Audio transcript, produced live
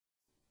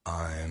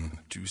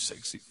too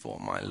sexy for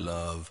my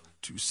love,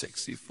 too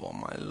sexy for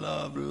my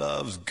love,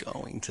 love's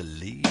going to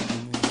leave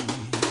me.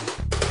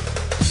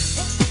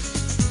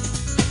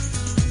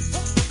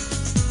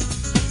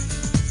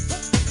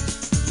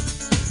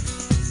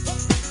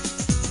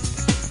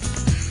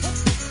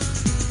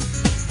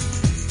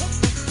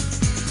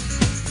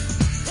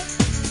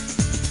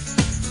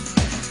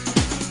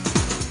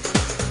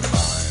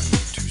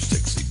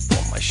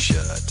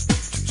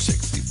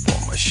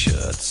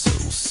 Shirt so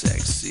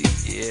sexy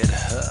it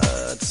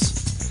hurts,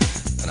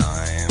 and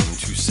I'm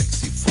too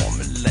sexy for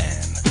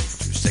Milan,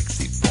 too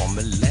sexy for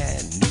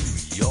Milan,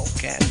 New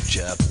York and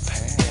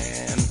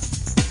Japan.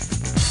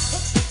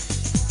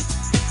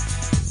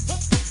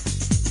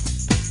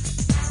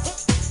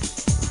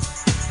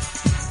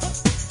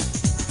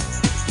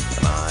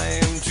 And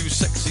I'm too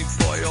sexy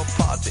for your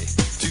party,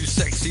 too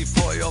sexy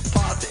for your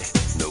party,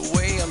 the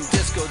way I'm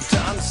disco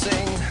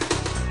dancing.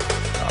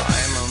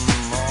 I'm a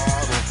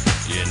model,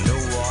 you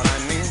know what I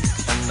mean,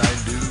 and I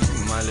do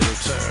my little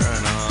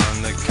turn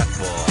on the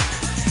catwalk.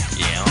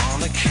 Yeah, on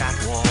the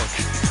catwalk,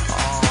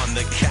 on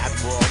the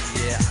catwalk.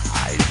 Yeah,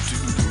 I do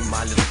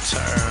my little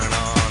turn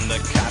on the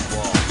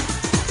catwalk.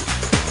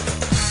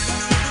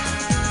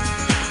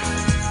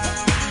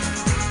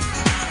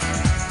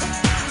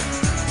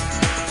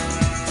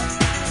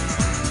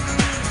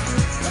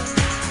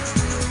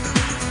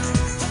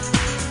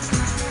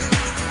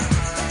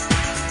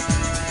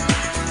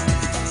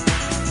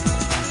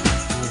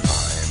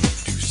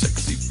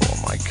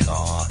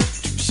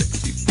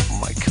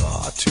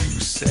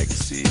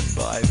 Sexy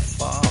by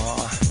far,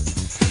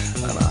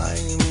 and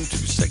I'm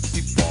too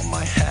sexy for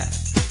my hat,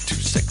 too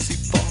sexy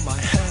for my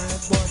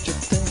hat. What you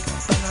think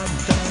about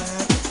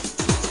that?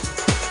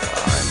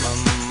 I'm a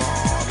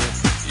model,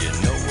 you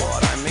know what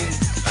I mean,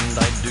 and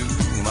I do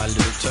my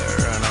little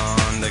turn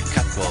on the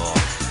catwalk.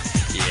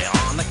 Yeah,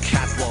 on the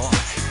catwalk,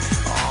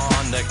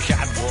 on the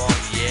catwalk.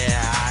 Yeah,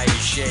 I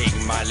shake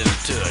my little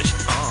tush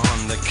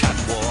on the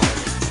catwalk.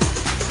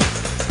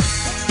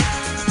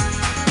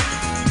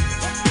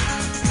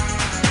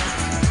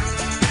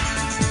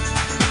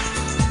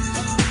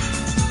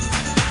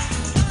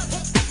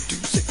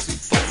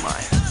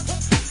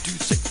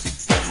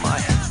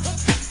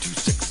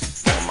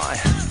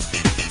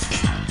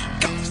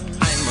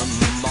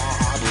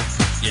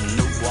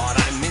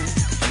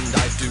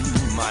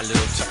 My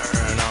little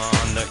turn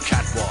on the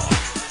catwalk.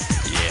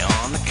 Yeah,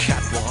 on the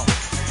catwalk.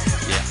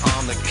 Yeah,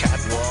 on the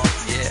catwalk.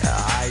 Yeah,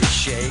 I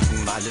shake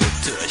my little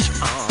tush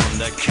on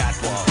the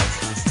catwalk.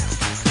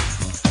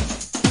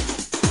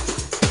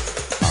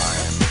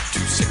 I'm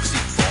too sexy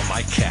for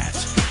my cat,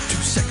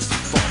 too sexy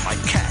for my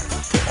cat.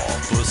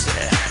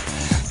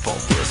 Poor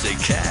pussy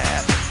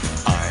cat.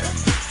 I'm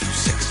too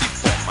sexy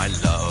for my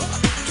love,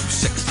 too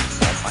sexy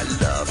for my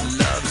love.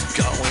 Love's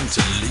going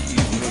to leave